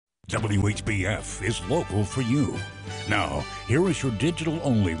WHBF is local for you. Now, here is your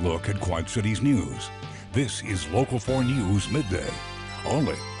digital-only look at Quad Cities news. This is Local 4 News Midday,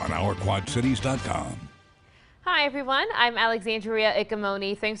 only on ourquadcities.com. Hi everyone, I'm Alexandria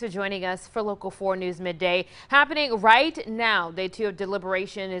Ikamoni. Thanks for joining us for Local 4 News Midday. Happening right now, day 2 of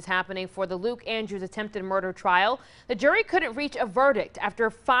deliberation is happening for the Luke Andrews attempted murder trial. The jury couldn't reach a verdict after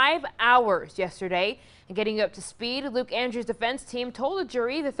 5 hours yesterday. And getting up to speed, Luke Andrews' defense team told the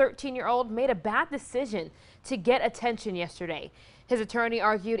jury the 13-year-old made a bad decision to get attention yesterday. His attorney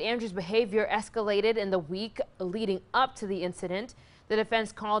argued Andrews' behavior escalated in the week leading up to the incident. The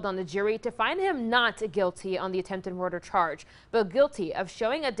defense called on the jury to find him not guilty on the attempted murder charge, but guilty of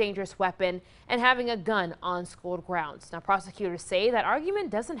showing a dangerous weapon and having a gun on school grounds. Now, prosecutors say that argument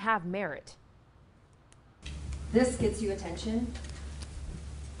doesn't have merit. This gets you attention.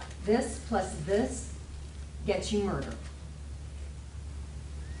 This plus this gets you murder.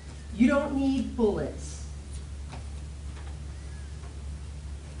 You don't need bullets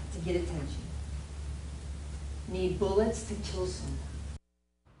to get attention. You need bullets to kill someone.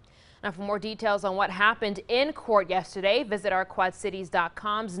 Now, for more details on what happened in court yesterday, visit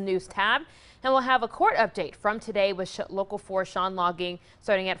ourquadcities.com's news tab, and we'll have a court update from today with Local 4 Sean Logging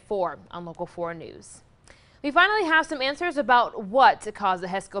starting at 4 on Local 4 News. We finally have some answers about what caused the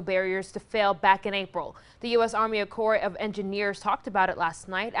HESCO barriers to fail back in April. The U.S. Army Corps of Engineers talked about it last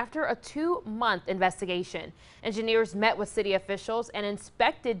night after a 2-month investigation. Engineers met with city officials and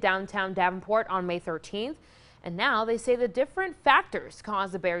inspected downtown Davenport on May 13th. And now they say the different factors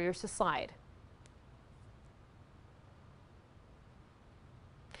caused the barriers to slide.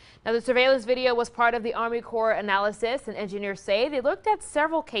 Now, the surveillance video was part of the Army Corps analysis, and engineers say they looked at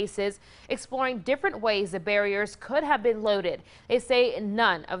several cases exploring different ways the barriers could have been loaded. They say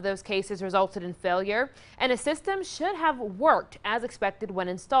none of those cases resulted in failure, and the system should have worked as expected when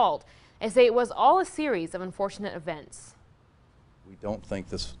installed. They say it was all a series of unfortunate events. We don't think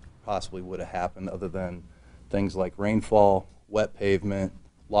this possibly would have happened other than things like rainfall, wet pavement,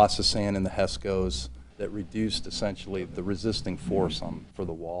 loss of sand in the HESCOs that reduced essentially the resisting force for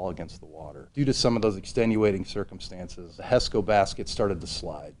the wall against the water. Due to some of those extenuating circumstances, the HESCO basket started to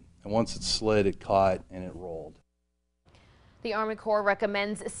slide. And once it slid, it caught and it rolled. The Army Corps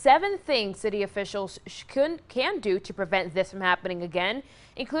recommends 7 things city officials can do to prevent this from happening again,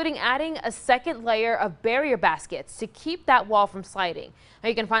 including adding a second layer of barrier baskets to keep that wall from sliding. Now,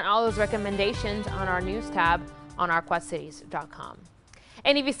 you can find all those recommendations on our news tab on ourquadcities.com.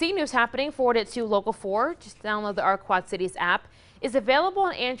 And if you see news happening, forward it to Local 4. Just download the Our Quad Cities app. It's available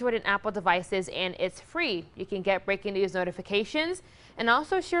on Android and Apple devices, and it's free. You can get breaking news notifications and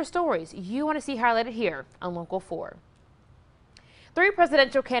also share stories you want to see highlighted here on Local 4. 3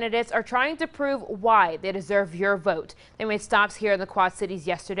 presidential candidates are trying to prove why they deserve your vote. They made stops here in the Quad Cities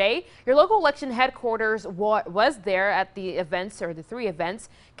yesterday. Your local election headquarters was there at the events, or the 3 events.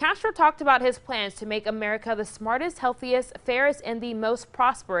 Castro talked about his plans to make America the smartest, healthiest, fairest, and the most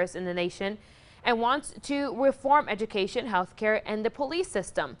prosperous in the nation, and wants to reform education, healthcare, and the police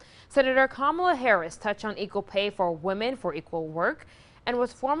system. Senator Kamala Harris touched on equal pay for women for equal work and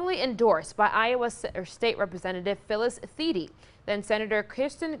was formally endorsed by Iowa State Representative Phyllis Thiede. Then Senator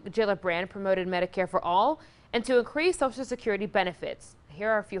Kirsten Gillibrand promoted Medicare for all and to increase Social Security benefits.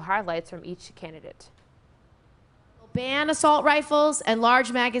 Here are a few highlights from each candidate. Ban assault rifles and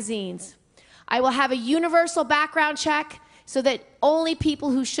large magazines. I will have a universal background check so that only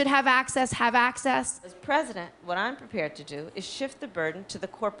people who should have access have access. As president, what I'm prepared to do is shift the burden to the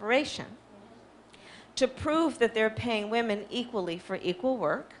corporation to prove that they're paying women equally for equal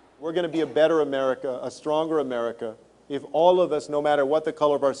work. We're going to be a better America, a stronger America, if all of us, no matter what the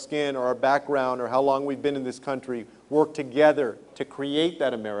color of our skin or our background or how long we've been in this country, work together to create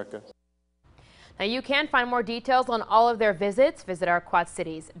that America. Now, you can find more details on all of their visits. Visit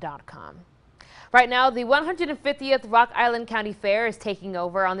ourquadcities.com. Right now, the 150th Rock Island County Fair is taking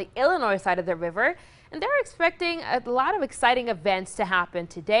over on the Illinois side of the river, and they're expecting a lot of exciting events to happen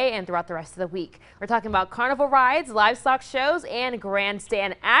today and throughout the rest of the week. We're talking about carnival rides, livestock shows, and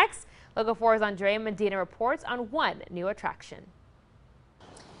grandstand acts. Local 4's Andrea Medina reports on one new attraction.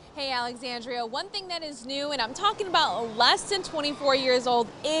 Hey Alexandria, one thing that is new, and I'm talking about less than 24 years old,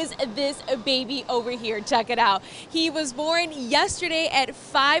 is this baby over here. Check it out. He was born yesterday at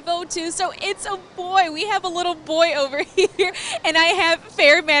 5:02, so it's a boy. We have a little boy over here, and I have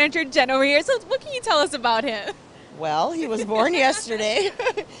fair manager Jen over here. So what can you tell us about him? Well, he was born yesterday.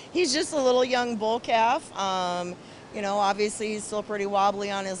 He's just a little young bull calf. You know, obviously he's still pretty wobbly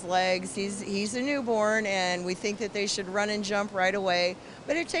on his legs. He's a newborn, and we think that they should run and jump right away.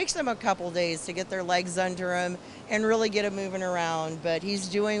 But it takes them a couple days to get their legs under him and really get him moving around. But he's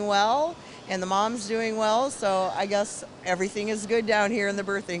doing well, and the mom's doing well, so I guess everything is good down here in the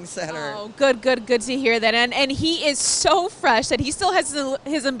birthing center. Oh, good to hear that. And he is so fresh that he still has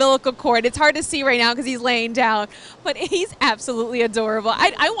his umbilical cord. It's hard to see right now because he's laying down, but he's absolutely adorable.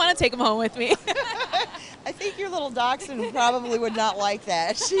 I want to take him home with me. I think your little dachshund probably would not like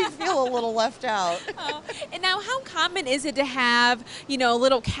that. She'd feel a little left out. And now, how common is it to have,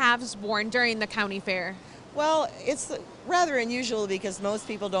 little calves born during the county fair? Well, it's rather unusual because most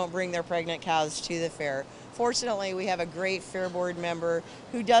people don't bring their pregnant cows to the fair. Fortunately, we have a great fair board member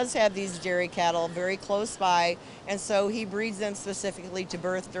who does have these dairy cattle very close by, and so he breeds them specifically to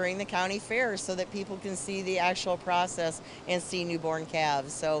birth during the county fair so that people can see the actual process and see newborn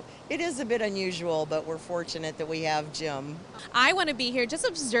calves. So it is a bit unusual, but we're fortunate that we have Jim. I want to be here just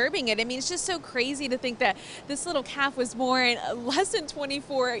observing it. I mean, it's just so crazy to think that this little calf was born less than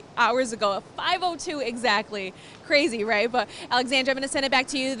 24 hours ago, 5:02 exactly. Crazy, right? But Alexandra, I'm going to send it back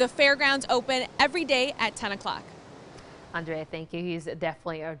to you. The fairgrounds open every day at 10 o'clock. Andrea, thank you. He's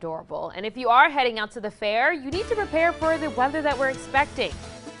definitely adorable. And if you are heading out to the fair, you need to prepare for the weather that we're expecting.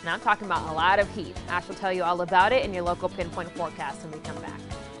 Now I'm talking about a lot of heat. Ash will tell you all about it in your local pinpoint forecast when we come back.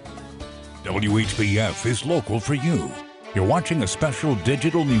 WHBF is local for you. You're watching a special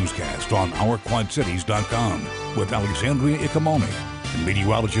digital newscast on OurQuadCities.com with Alexandria Ikamoni and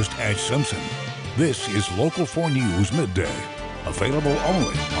meteorologist Ash Simpson. This is Local 4 News Midday, available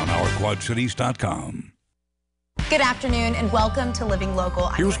only on OurQuadCities.com. Good afternoon and welcome to Living Local.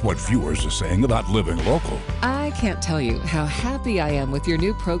 Here's what viewers are saying about living local. I can't tell you how happy I am with your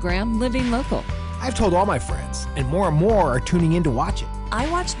new program, Living Local. I've told all my friends, and more are tuning in to watch it. I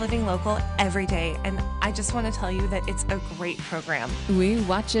watch Living Local every day, and I just want to tell you that it's a great program. We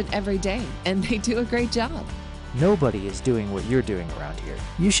watch it every day, and they do a great job. Nobody is doing what you're doing around here.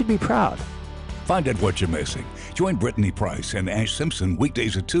 You should be proud. Find out what you're missing. Join Brittany Price and Ash Simpson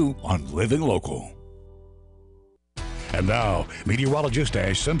weekdays at 2 on Living Local. And now, meteorologist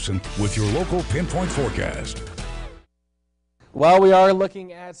Ash Simpson with your local pinpoint forecast. Well, we are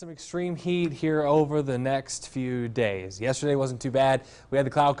looking at some extreme heat here over the next few days. Yesterday wasn't too bad. We had the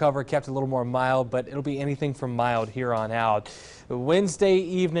cloud cover, kept it a little more mild, but it'll be anything from mild here on out. Wednesday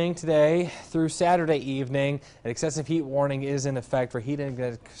evening today through Saturday evening, an excessive heat warning is in effect for heat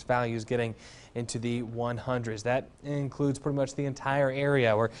index values getting into the 100s. That includes pretty much the entire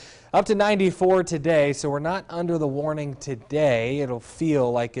area. We're up to 94 today, so we're not under the warning today. It'll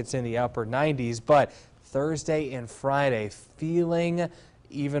feel like it's in the upper 90s, but Thursday and Friday feeling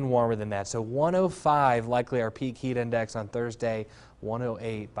even warmer than that. So 105 likely our peak heat index on Thursday,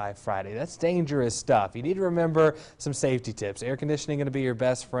 108 by Friday. That's dangerous stuff. You need to remember some safety tips. Air conditioning going to be your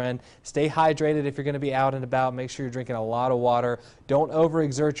best friend. Stay hydrated if you're going to be out and about. Make sure you're drinking a lot of water. Don't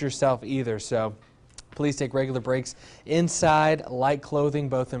overexert yourself either. So please take regular breaks inside. Light clothing,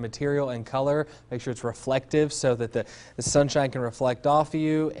 both in material and color. Make sure it's reflective so that the sunshine can reflect off of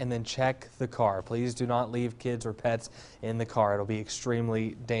you. And then check the car. Please do not leave kids or pets in the car. It'll be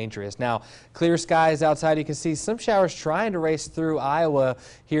extremely dangerous. Now, clear skies outside. You can see some showers trying to race through Iowa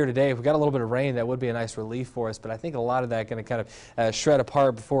here today. If we got a little bit of rain, that would be a nice relief for us. But I think a lot of that going to kind of shred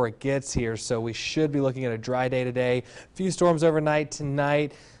apart before it gets here. So we should be looking at a dry day today. A few storms overnight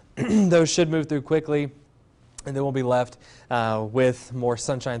tonight. Those should move through quickly, and then we'll be left with more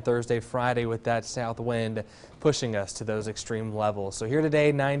sunshine Thursday, Friday with that south wind pushing us to those extreme levels. So here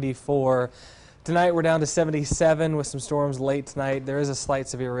today, 94. Tonight we're down to 77 with some storms late tonight. There is a slight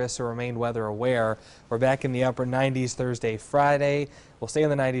severe risk, so remain weather aware. We're back in the upper 90s Thursday, Friday. We'll stay in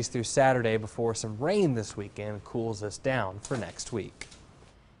the 90s through Saturday before some rain this weekend cools us down for next week.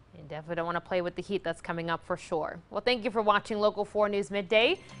 You definitely don't want to play with the heat that's coming up for sure. Well, thank you for watching Local 4 News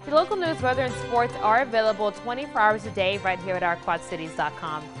Midday. Your local news, weather, and sports are available 24 hours a day right here at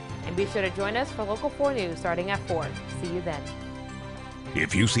OurQuadCities.com. And be sure to join us for Local 4 News starting at 4. See you then.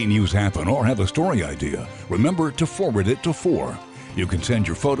 If you see news happen or have a story idea, remember to forward it to 4. You can send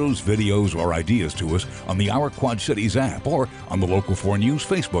your photos, videos, or ideas to us on the Our Quad Cities app or on the Local 4 News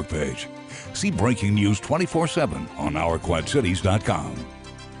Facebook page. See breaking news 24/7 on OurQuadCities.com.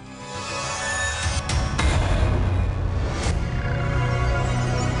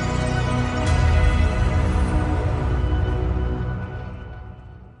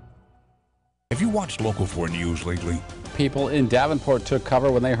 Have you watched Local 4 News lately? People in Davenport took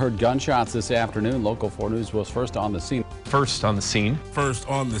cover when they heard gunshots this afternoon. Local 4 News was first on the scene. First on the scene.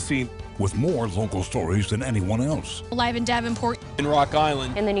 With more local stories than anyone else. Live in Davenport. In Rock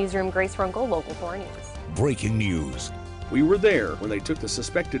Island. In the newsroom, Grace Runkle, Local 4 News. breaking news. We were there when they took the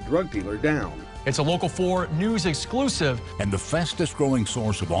suspected drug dealer down. It's a Local 4 News exclusive. And the fastest growing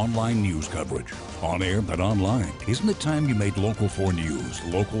source of online news coverage. On air and online. Isn't it time you made Local 4 News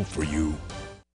local for you?